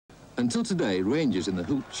Until today, Rangers in the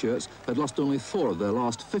hoop shirts had lost only 4 of their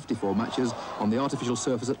last 54 matches on the artificial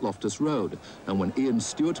surface at Loftus Road. And when Ian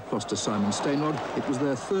Stewart crossed to Simon Stainrod, it was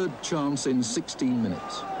their 3rd chance in 16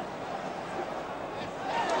 minutes.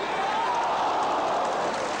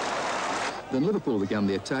 Then Liverpool began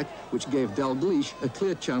the attack, which gave Dalglish a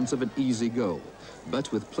clear chance of an easy goal.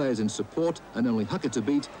 But with players in support and only Hucker to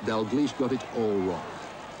beat, Dalglish got it all wrong.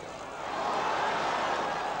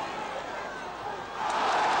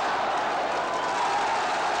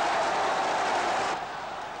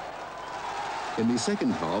 In the second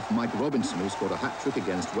half, Mike Robinson, who scored a hat-trick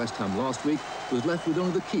against West Ham last week, was left with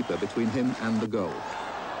only the keeper between him and the goal.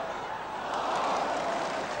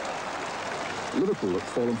 Liverpool had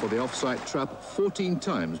fallen for the offside trap 14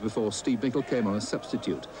 times before Steve Nicol came on as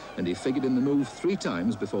substitute, and he figured in the move 3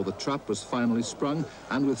 times before the trap was finally sprung,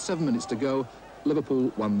 and with 7 minutes to go,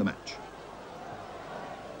 Liverpool won the match.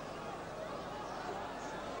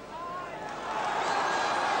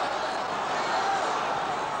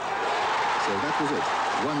 So that was it.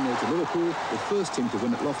 1-0 to Liverpool, the first team to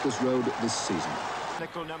win at Loftus Road this season.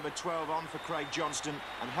 Nicol, number 12, on for Craig Johnston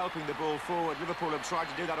and helping the ball forward. Liverpool have tried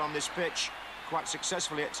to do that on this pitch quite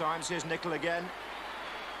successfully at times. Here's Nicol again.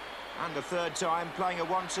 And the 3rd time, playing a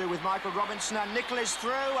 1-2 with Michael Robinson, and Nicol is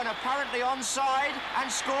through and apparently onside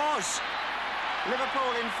and scores.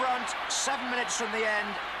 Liverpool in front, 7 minutes from the end,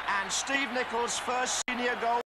 and Steve Nicol's first senior goal.